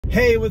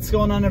Hey, what's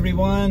going on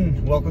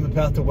everyone? Welcome to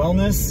Path to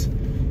Wellness.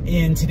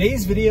 In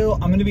today's video,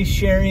 I'm going to be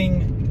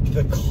sharing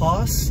the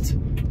cost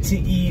to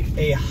eat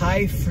a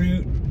high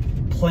fruit,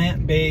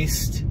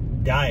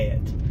 plant-based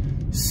diet.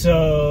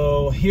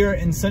 So here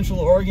in Central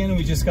Oregon,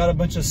 we just got a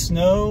bunch of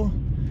snow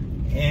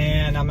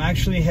and I'm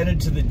actually headed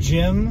to the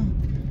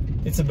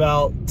gym. It's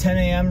about 10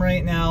 a.m.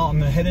 right now.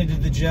 I'm headed to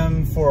the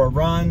gym for a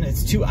run.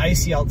 It's too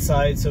icy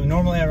outside, so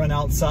normally I run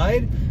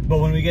outside, but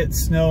when we get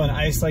snow and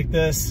ice like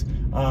this,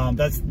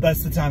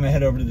 that's the time I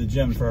head over to the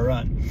gym for a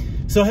run.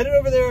 So headed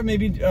over there,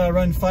 maybe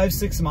run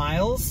 5-6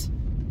 miles,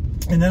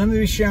 and then I'm gonna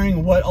be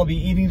sharing what I'll be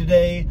eating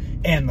today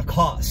and the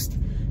cost.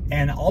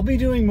 And I'll be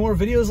doing more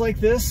videos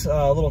like this,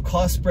 a little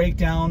cost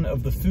breakdown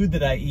of the food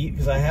that I eat,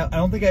 because I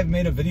don't think I've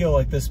made a video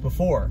like this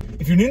before.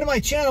 If you're new to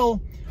my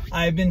channel,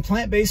 I've been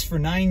plant-based for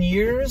 9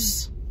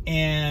 years,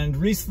 and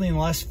recently in the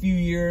last few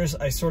years,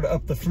 I sort of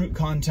upped the fruit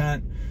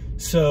content.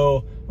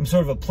 So I'm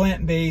sort of a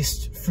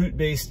plant-based,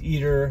 fruit-based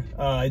eater.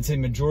 I'd say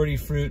majority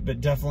fruit, but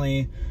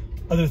definitely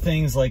other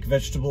things like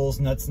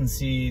vegetables, nuts and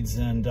seeds,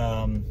 and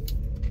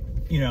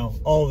you know,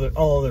 all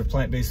other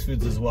plant-based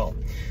foods as well.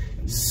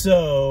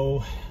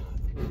 So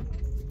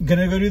I'm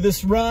gonna go do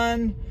this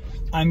run.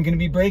 I'm gonna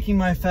be breaking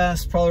my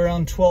fast probably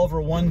around 12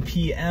 or 1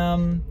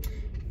 p.m.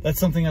 That's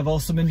something I've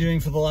also been doing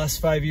for the last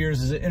 5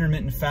 years, is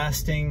intermittent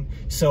fasting.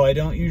 So I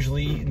don't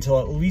usually eat until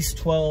at least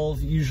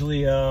 12,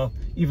 usually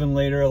even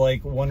later,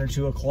 like 1 or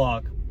 2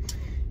 o'clock.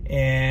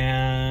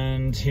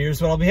 And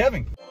here's what I'll be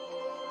having.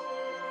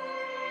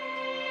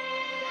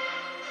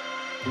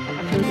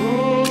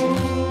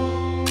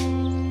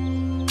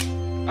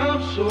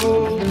 I'm so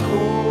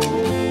cold.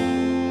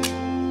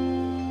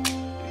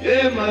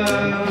 Yeah, my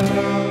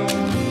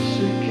heart's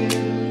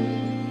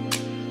sinking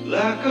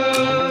like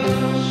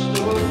a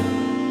storm.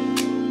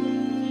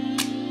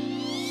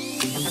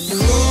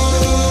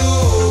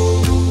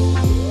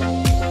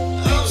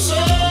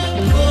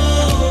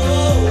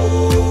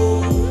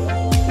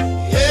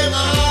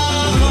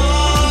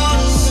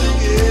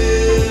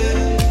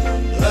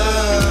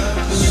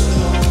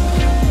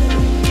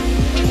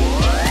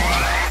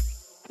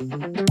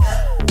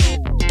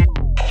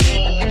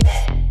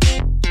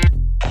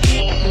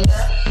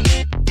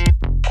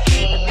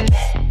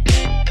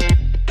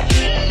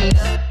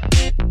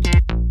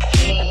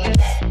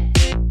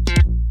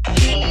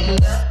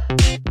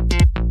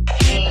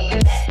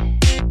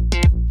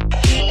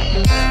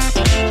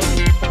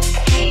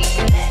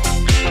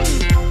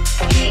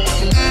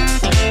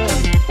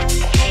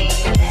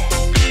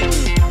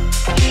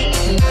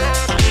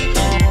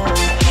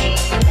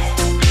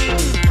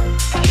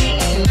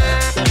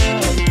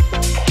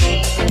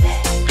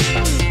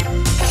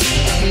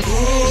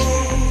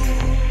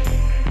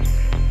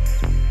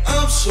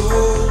 So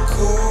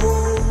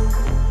cold,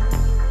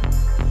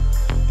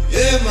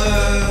 yeah, my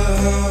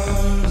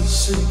heart is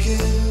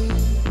sinking.